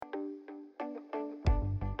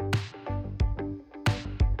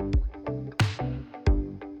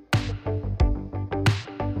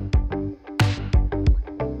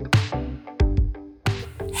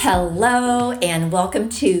Hello and welcome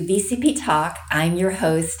to VCP Talk. I'm your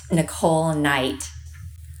host, Nicole Knight.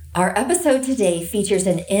 Our episode today features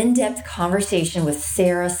an in-depth conversation with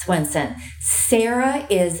Sarah Swenson. Sarah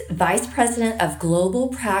is Vice President of Global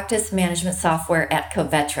Practice Management Software at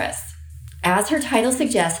Covetrus. As her title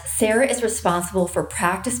suggests, Sarah is responsible for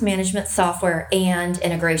practice management software and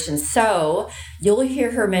integration. So you'll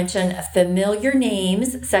hear her mention familiar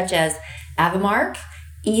names such as Avamark,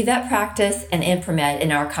 eVet Practice, and Impromed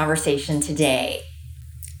in our conversation today.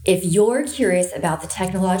 If you're curious about the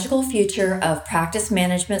technological future of practice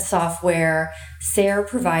management software, Sarah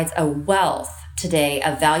provides a wealth today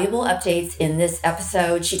of valuable updates in this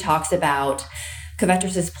episode. She talks about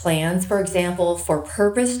Covetrus's plans, for example, for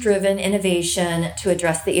purpose-driven innovation to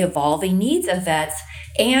address the evolving needs of vets,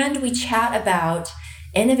 and we chat about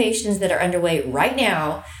innovations that are underway right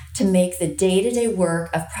now to make the day-to-day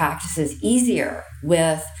work of practices easier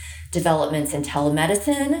with developments in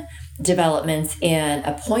telemedicine, developments in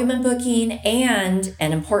appointment booking, and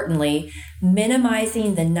importantly,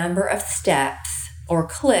 minimizing the number of steps or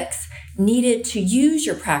clicks needed to use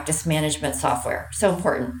your practice management software. So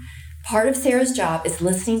important. Part of Sarah's job is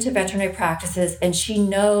listening to veterinary practices, and she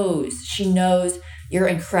knows you're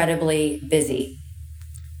incredibly busy.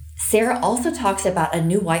 Sarah also talks about a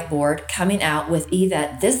new whiteboard coming out with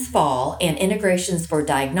eVet this fall and integrations for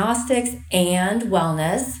diagnostics and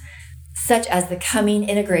wellness, such as the coming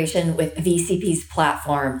integration with VCP's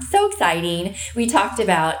platform. So exciting. We talked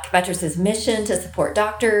about Covetrus's mission to support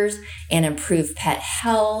doctors and improve pet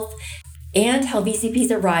health, and how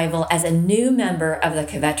VCP's arrival as a new member of the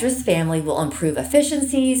Covetrus family will improve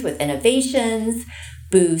efficiencies with innovations,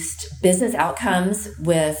 boost business outcomes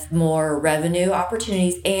with more revenue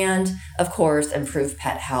opportunities, and of course, improve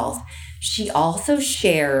pet health. She also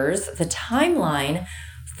shares the timeline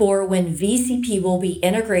for when VCP will be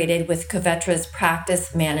integrated with Covetrus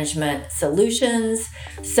practice management solutions.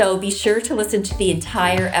 So be sure to listen to the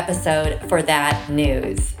entire episode for that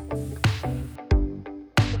news.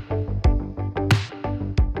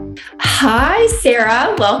 Hi,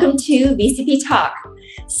 Sarah. Welcome to VCP Talk.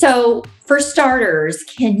 So for starters,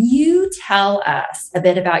 can you tell us a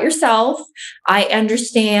bit about yourself? I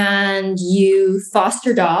understand you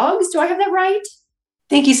foster dogs. Do I have that right?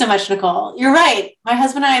 Thank you so much, Nicole. You're right. My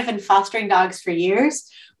husband and I have been fostering dogs for years.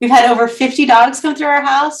 We've had over 50 dogs come through our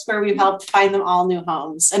house where we've helped find them all new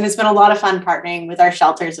homes. And it's been a lot of fun partnering with our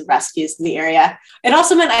shelters and rescues in the area. It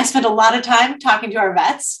also meant I spent a lot of time talking to our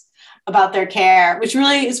vets about their care, which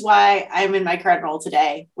really is why I'm in my current role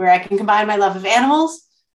today, where I can combine my love of animals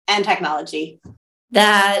and technology.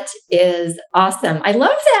 That is awesome. I love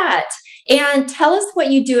that. And tell us what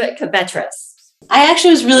you do at Covetrus. I actually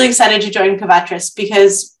was really excited to join Covetrus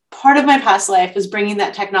because part of my past life was bringing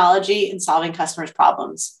that technology and solving customers'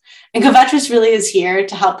 problems. And Covetrus really is here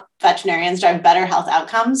to help veterinarians drive better health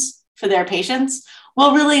outcomes for their patients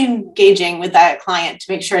while really engaging with that client to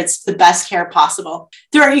make sure it's the best care possible.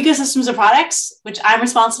 Through our ecosystems of products, which I'm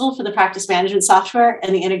responsible for the practice management software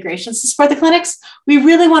and the integrations to support the clinics, we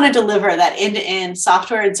really want to deliver that end-to-end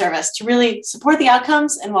software and service to really support the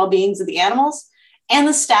outcomes and well-beings of the animals and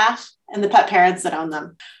the staff and the pet parents that own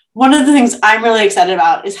them. One of the things I'm really excited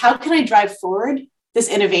about is how can I drive forward this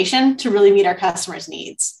innovation to really meet our customers'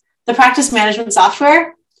 needs? The practice management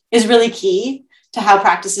software is really key to how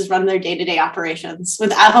practices run their day-to-day operations,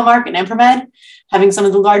 with Avamark and Impromed having some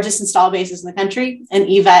of the largest install bases in the country, and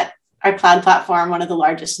eVet, our cloud platform, one of the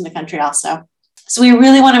largest in the country also. So we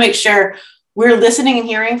really want to make sure we're listening and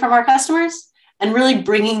hearing from our customers and really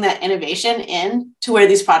bringing that innovation in to where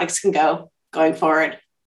these products can go going forward.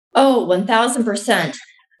 Oh, 1000%.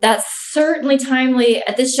 That's certainly timely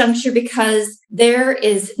at this juncture because there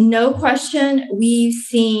is no question we've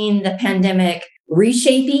seen the pandemic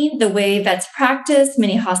reshaping the way vets practice.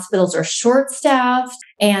 Many hospitals are short-staffed,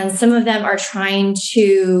 and some of them are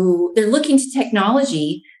they're looking to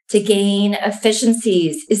technology to gain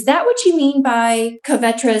efficiencies. Is that what you mean by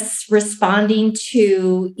Covetrus responding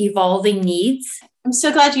to evolving needs? I'm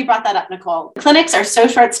so glad you brought that up, Nicole. Clinics are so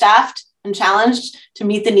short-staffed and challenged to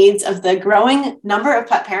meet the needs of the growing number of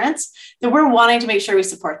pet parents that we're wanting to make sure we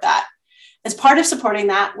support that. As part of supporting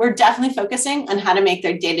that, we're definitely focusing on how to make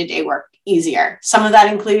their day-to-day work easier. Some of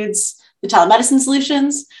that includes the telemedicine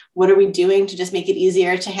solutions. What are we doing to just make it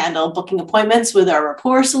easier to handle booking appointments with our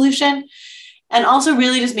Rapport solution? And also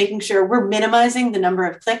really just making sure we're minimizing the number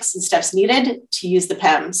of clicks and steps needed to use the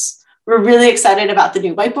PEMS. We're really excited about the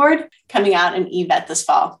new whiteboard coming out in eVet this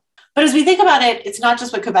fall. But as we think about it, it's not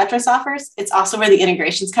just what Covetrus offers, it's also where the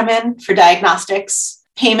integrations come in for diagnostics,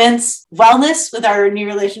 payments, wellness with our new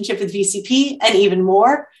relationship with VCP, and even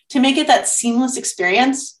more to make it that seamless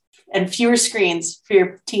experience and fewer screens for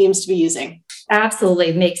your teams to be using.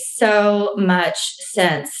 Absolutely. Makes so much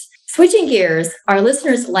sense. Switching gears, our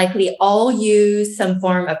listeners likely all use some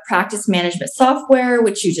form of practice management software,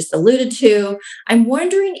 which you just alluded to. I'm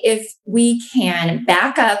wondering if we can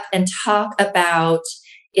back up and talk about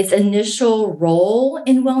its initial role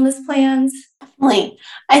in wellness plans. Definitely.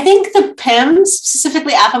 I think the PIMS,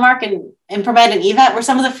 specifically AppAmark and Impromed and eVet, were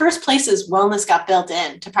some of the first places wellness got built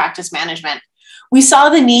in to practice management. We saw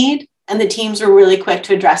the need and the teams were really quick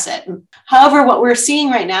to address it. However, what we're seeing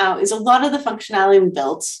right now is a lot of the functionality we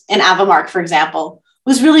built in AppAmark, for example,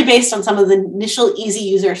 was really based on some of the initial easy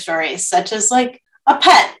user stories, such as like a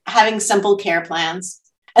pet having simple care plans.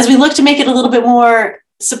 As we look to make it a little bit more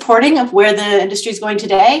supporting of where the industry is going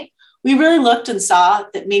today, we really looked and saw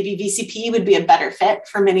that maybe VCP would be a better fit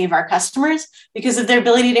for many of our customers because of their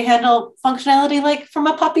ability to handle functionality like from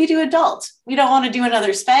a puppy to adult. We don't want to do another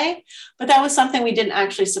spay, but that was something we didn't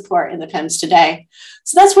actually support in the PIMS today.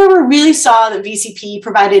 So that's where we really saw that VCP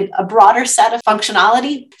provided a broader set of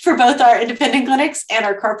functionality for both our independent clinics and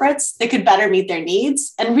our corporates that could better meet their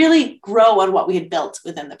needs and really grow on what we had built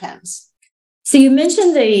within the PIMS. So you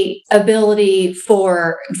mentioned the ability,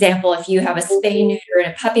 for example, if you have a spay neuter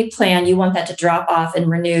and a puppy plan, you want that to drop off and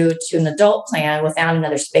renew to an adult plan without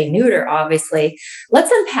another spay neuter, obviously.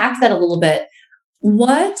 Let's unpack that a little bit.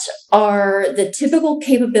 What are the typical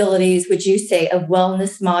capabilities, would you say, of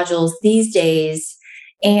wellness modules these days?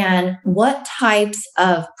 And what types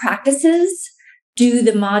of practices do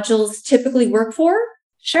the modules typically work for?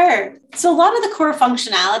 Sure. So a lot of the core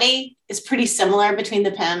functionality is pretty similar between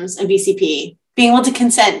the PIMS and VCP. Being able to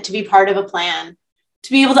consent to be part of a plan,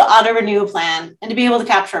 to be able to auto-renew a plan, and to be able to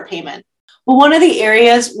capture a payment. Well, one of the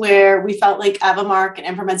areas where we felt like AppAmark and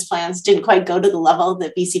Impromed's plans didn't quite go to the level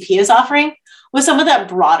that VCP is offering was some of that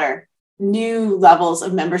broader new levels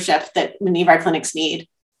of membership that many of our clinics need.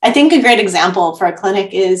 I think a great example for a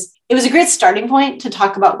clinic is it was a great starting point to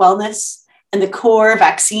talk about wellness and the core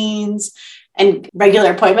vaccines and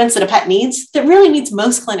regular appointments that a pet needs that really meets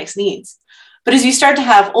most clinics' needs. But as you start to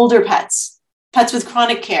have older pets with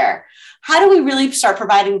chronic care, how do we really start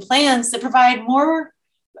providing plans that provide more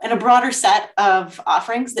and a broader set of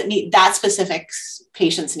offerings that meet that specific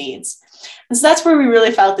patient's needs? And so that's where we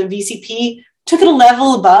really felt that VCP took it a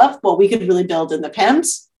level above what we could really build in the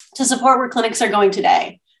PIMS to support where clinics are going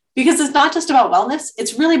today. Because it's not just about wellness,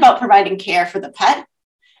 it's really about providing care for the pet.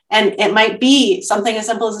 And it might be something as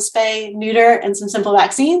simple as a spay, neuter, and some simple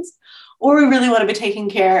vaccines, or we really want to be taking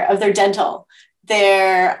care of their dental,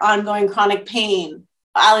 their ongoing chronic pain,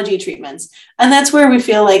 allergy treatments. And that's where we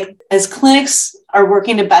feel like as clinics are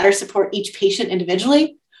working to better support each patient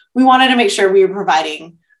individually, we wanted to make sure we were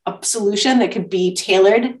providing a solution that could be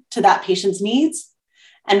tailored to that patient's needs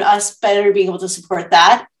and us better being able to support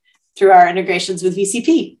that through our integrations with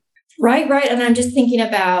VCP. Right. And I'm just thinking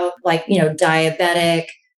about diabetic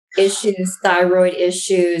issues, thyroid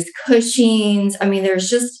issues, Cushing's. I mean, there's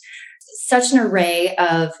just such an array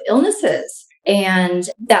of illnesses. And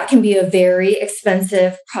that can be a very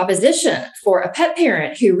expensive proposition for a pet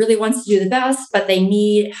parent who really wants to do the best, but they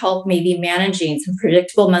need help maybe managing some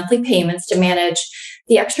predictable monthly payments to manage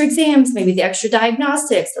the extra exams, maybe the extra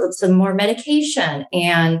diagnostics, some more medication,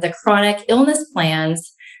 and the chronic illness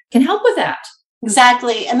plans can help with that.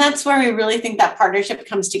 Exactly. And that's where we really think that partnership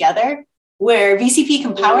comes together, where VCP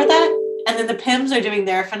can power that. And then the PIMS are doing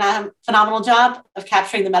their phenomenal job of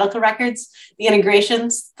capturing the medical records, the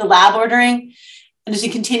integrations, the lab ordering. And as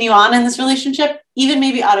you continue on in this relationship, even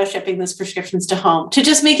maybe auto shipping those prescriptions to home to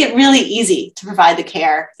just make it really easy to provide the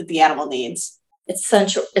care that the animal needs. It's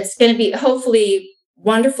central. It's going to be hopefully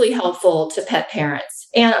wonderfully helpful to pet parents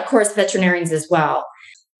and, of course, veterinarians as well.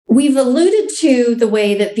 We've alluded to the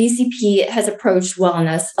way that VCP has approached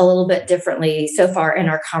wellness a little bit differently so far in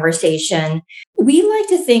our conversation. We like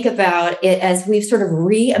to think about it as we've sort of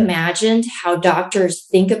reimagined how doctors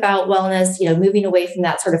think about wellness, moving away from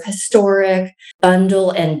that sort of historic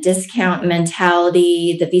bundle and discount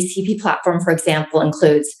mentality. The VCP platform, for example,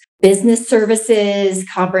 includes business services,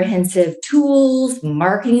 comprehensive tools,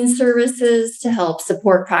 marketing services to help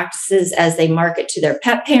support practices as they market to their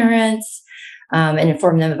pet parents. And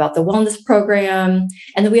inform them about the wellness program.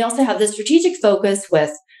 And then we also have the strategic focus with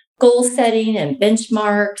goal setting and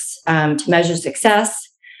benchmarks to measure success.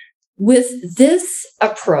 With this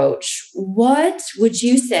approach, what would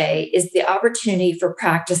you say is the opportunity for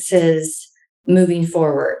practices moving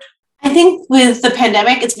forward? I think with the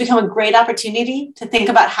pandemic, it's become a great opportunity to think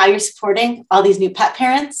about how you're supporting all these new pet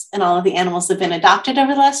parents and all of the animals that have been adopted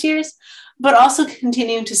over the last years, but also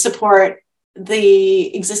continuing to support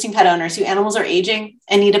the existing pet owners whose animals are aging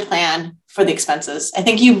and need a plan for the expenses. I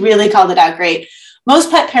think you really called it out great.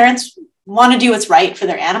 Most pet parents want to do what's right for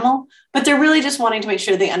their animal, but they're really just wanting to make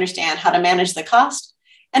sure they understand how to manage the cost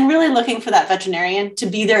and really looking for that veterinarian to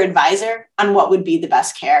be their advisor on what would be the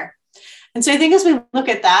best care. And so I think as we look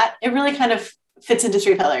at that, it really kind of fits into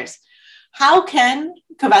three pillars. How can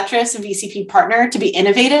Covetrus and VCP partner to be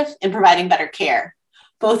innovative in providing better care,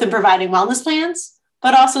 both in providing wellness plans,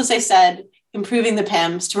 but also, as I said, improving the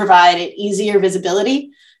PIMS to provide an easier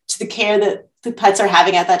visibility to the care that the pets are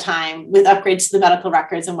having at that time with upgrades to the medical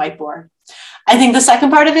records and whiteboard. I think the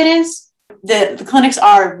second part of it is that the clinics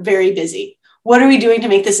are very busy. What are we doing to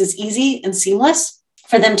make this as easy and seamless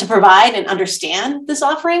for them to provide and understand this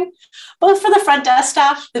offering, both for the front desk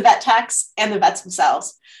staff, the vet techs, and the vets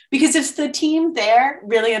themselves? Because if the team there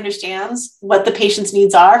really understands what the patient's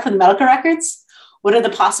needs are for the medical records, what are the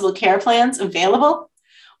possible care plans available,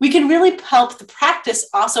 we can really help the practice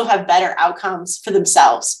also have better outcomes for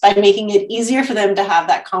themselves by making it easier for them to have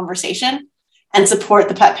that conversation and support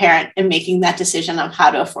the pet parent in making that decision on how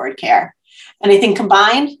to afford care. And I think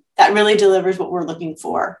combined, that really delivers what we're looking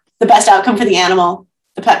for. The best outcome for the animal,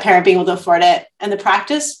 the pet parent being able to afford it, and the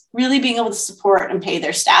practice really being able to support and pay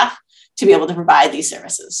their staff to be able to provide these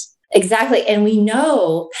services. Exactly. And we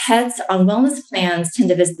know pets on wellness plans tend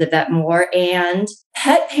to visit the vet more, and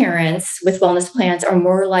pet parents with wellness plans are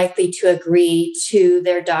more likely to agree to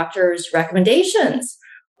their doctor's recommendations.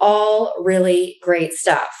 All really great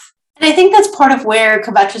stuff. And I think that's part of where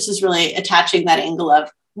Covetrus is really attaching that angle of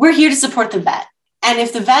we're here to support the vet. And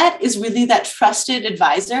if the vet is really that trusted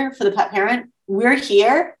advisor for the pet parent, we're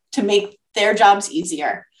here to make their jobs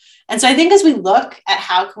easier. And so I think as we look at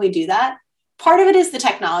how can we do that, part of it is the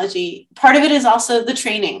technology. Part of it is also the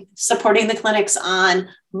training, supporting the clinics on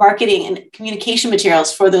marketing and communication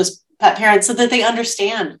materials for those pet parents so that they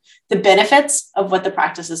understand the benefits of what the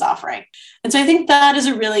practice is offering. And so I think that is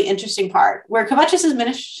a really interesting part where Covetrus's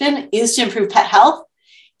mission is to improve pet health.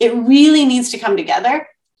 It really needs to come together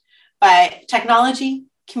by technology,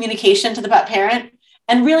 communication to the pet parent,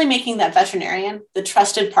 and really making that veterinarian the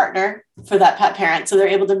trusted partner for that pet parent so they're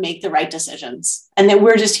able to make the right decisions. And that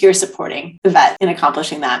we're just here supporting the vet in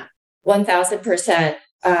accomplishing that. 1,000%.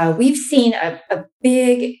 We've seen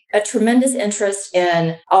a tremendous interest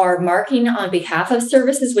in our marketing on behalf of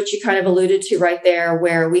services, which you kind of alluded to right there,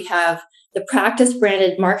 where we have the practice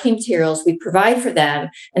branded marketing materials we provide for them.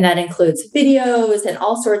 And that includes videos and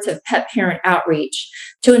all sorts of pet parent outreach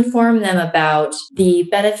to inform them about the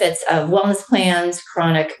benefits of wellness plans,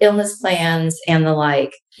 chronic illness plans, and the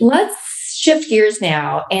like. Let's shift gears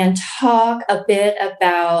now and talk a bit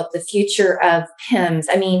about the future of PIMS.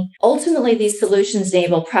 I mean, ultimately, these solutions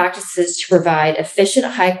enable practices to provide efficient,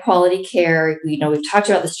 high quality care. We've talked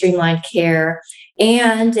about the streamlined care,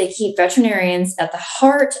 and they keep veterinarians at the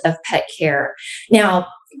heart of pet care. Now,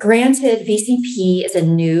 granted, VCP is a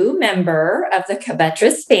new member of the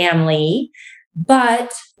Covetrus family,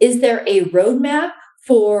 but is there a roadmap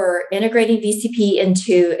for integrating VCP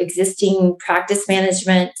into existing practice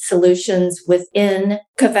management solutions within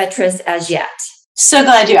Covetrus as yet? So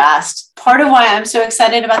glad you asked. Part of why I'm so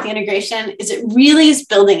excited about the integration is it really is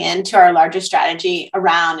building into our larger strategy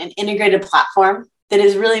around an integrated platform that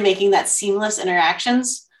is really making that seamless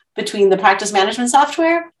interactions between the practice management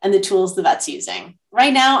software and the tools the vet's using.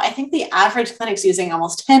 Right now, I think the average clinic's using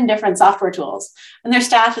almost 10 different software tools, and their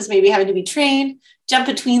staff is maybe having to be trained, jump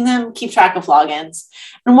between them, keep track of logins.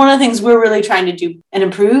 And one of the things we're really trying to do and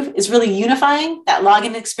improve is really unifying that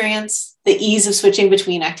login experience, the ease of switching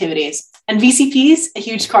between activities. And VCP is a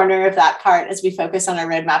huge corner of that part as we focus on our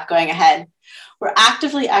roadmap going ahead. We're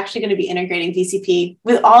actively actually going to be integrating VCP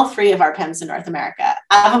with all three of our PIMS in North America,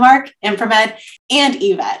 Avamark, Impromed, and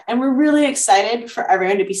eVet. And we're really excited for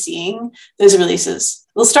everyone to be seeing those releases.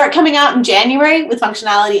 They'll start coming out in January with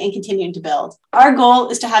functionality and continuing to build. Our goal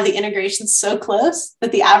is to have the integration so close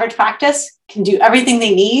that the average practice can do everything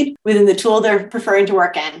they need within the tool they're preferring to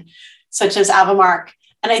work in, such as Avamark.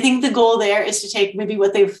 And I think the goal there is to take maybe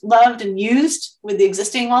what they've loved and used with the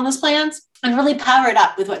existing wellness plans and really power it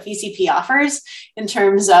up with what VCP offers in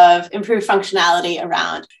terms of improved functionality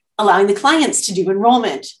around allowing the clients to do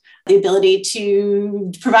enrollment, the ability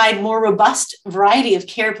to provide more robust variety of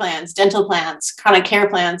care plans, dental plans, chronic care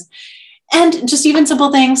plans, and just even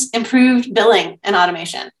simple things, improved billing and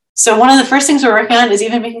automation. So one of the first things we're working on is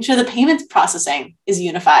even making sure the payments processing is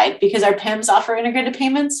unified because our PIMS offer integrated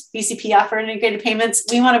payments, VCP offer integrated payments.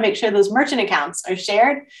 We want to make sure those merchant accounts are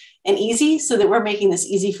shared and easy so that we're making this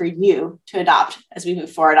easy for you to adopt as we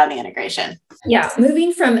move forward on the integration. Yeah,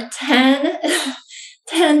 moving from 10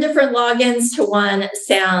 different logins to one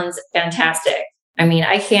sounds fantastic. I mean,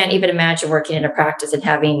 I can't even imagine working in a practice and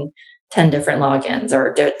having 10 different logins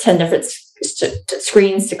or 10 different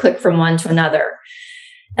screens to click from one to another.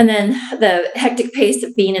 And then the hectic pace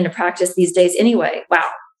of being in a practice these days anyway. Wow.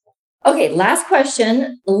 Okay, last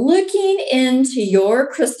question. Looking into your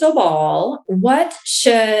crystal ball, what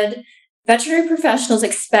should veterinary professionals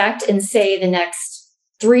expect in, say, the next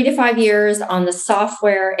 3 to 5 years on the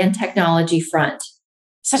software and technology front?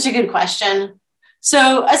 Such a good question.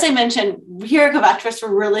 So as I mentioned, here at Covetrus,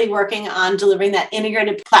 we're really working on delivering that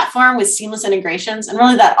integrated platform with seamless integrations and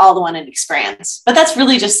really that all-in-one experience. But that's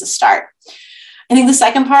really just the start. I think the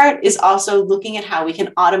second part is also looking at how we can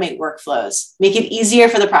automate workflows, make it easier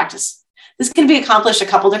for the practice. This can be accomplished a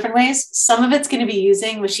couple different ways. Some of it's going to be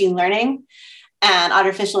using machine learning and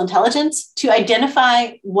artificial intelligence to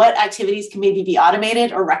identify what activities can maybe be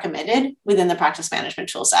automated or recommended within the practice management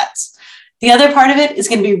tool sets. The other part of it is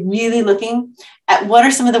going to be really looking at what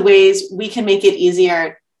are some of the ways we can make it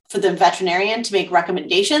easier for the veterinarian to make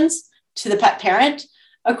recommendations to the pet parent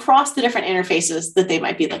across the different interfaces that they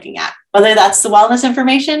might be looking at, whether that's the wellness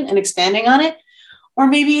information and expanding on it, or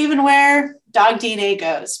maybe even where dog DNA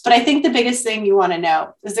goes. But I think the biggest thing you want to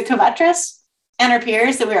know is that Covetrus and our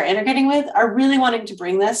peers that we are integrating with are really wanting to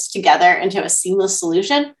bring this together into a seamless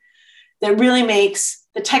solution that really makes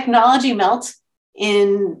the technology melt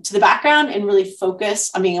into the background and really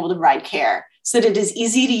focus on being able to provide care so that it is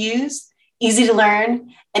easy to use, easy to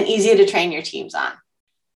learn, and easy to train your teams on.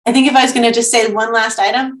 I think if I was going to just say one last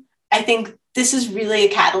item, I think this is really a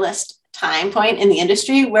catalyst time point in the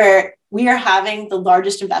industry where we are having the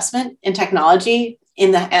largest investment in technology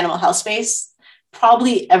in the animal health space,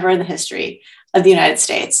 probably ever in the history of the United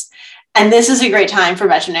States. And this is a great time for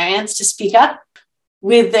veterinarians to speak up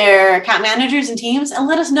with their account managers and teams and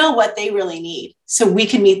let us know what they really need so we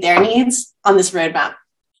can meet their needs on this roadmap.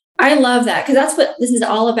 I love that because that's what this is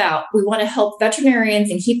all about. We want to help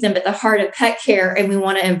veterinarians and keep them at the heart of pet care, and we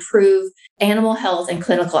want to improve animal health and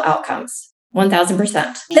clinical outcomes.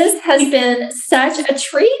 1000%. This has been such a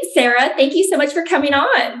treat, Sarah. Thank you so much for coming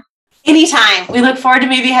on. Anytime. We look forward to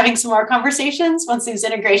maybe having some more conversations once these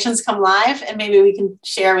integrations come live, and maybe we can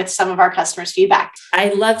share with some of our customers' feedback.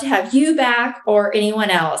 I'd love to have you back or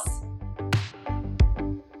anyone else.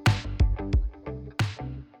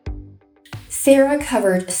 Sarah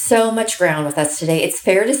covered so much ground with us today. It's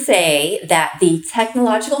fair to say that the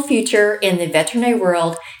technological future in the veterinary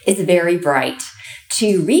world is very bright.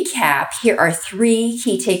 To recap, here are 3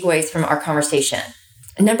 key takeaways from our conversation.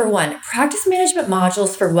 Number 1, practice management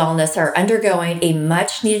modules for wellness are undergoing a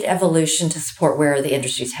much needed evolution to support where the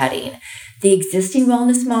industry is heading. The existing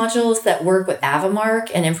wellness modules that work with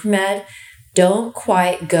Avamark and ImproMed don't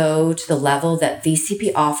quite go to the level that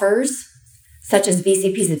VCP offers, such as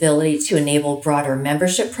VCP's ability to enable broader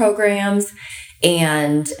membership programs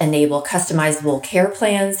and enable customizable care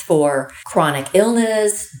plans for chronic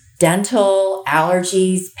illness, dental,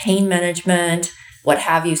 allergies, pain management, what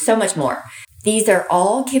have you, so much more. These are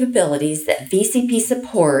all capabilities that VCP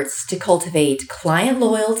supports to cultivate client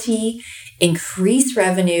loyalty, increase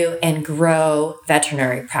revenue, and grow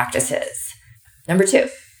veterinary practices. Number 2,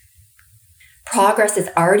 progress is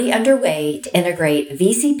already underway to integrate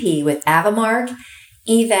VCP with Avamark,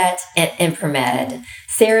 eVet, and ImproMed.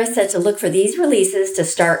 Sarah said to look for these releases to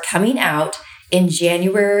start coming out in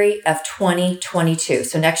January of 2022,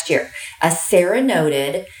 so next year. As Sarah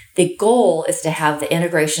noted, the goal is to have the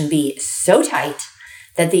integration be so tight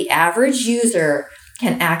that the average user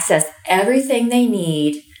can access everything they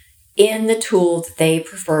need in the tools they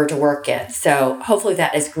prefer to work in. So hopefully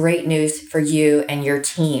that is great news for you and your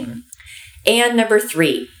team. And number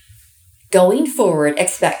 3, going forward,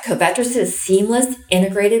 expect Covetrus' seamless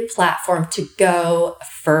integrated platform to go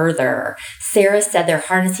further. Sarah said they're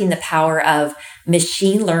harnessing the power of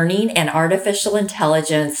machine learning and artificial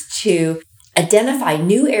intelligence to identify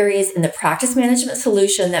new areas in the practice management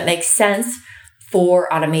solution that make sense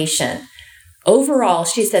for automation. Overall,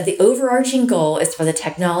 she said the overarching goal is for the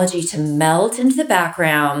technology to melt into the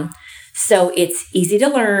background so it's easy to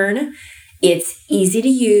learn, it's easy to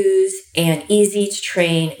use, and easy to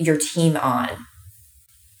train your team on.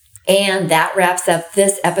 And that wraps up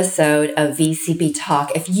this episode of VCP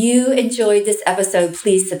Talk. If you enjoyed this episode,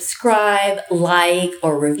 please subscribe, like,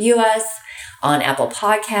 or review us on Apple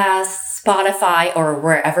Podcasts, Spotify, or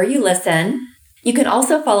wherever you listen. You can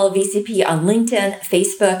also follow VCP on LinkedIn,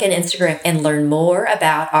 Facebook, and Instagram and learn more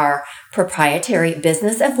about our proprietary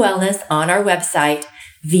business of wellness on our website,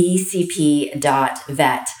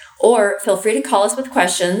 vcp.vet. Or feel free to call us with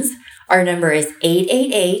questions. Our number is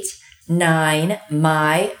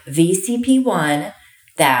 888-9-MY-VCP1.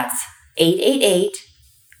 That's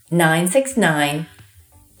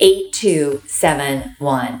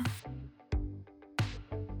 888-969-8271.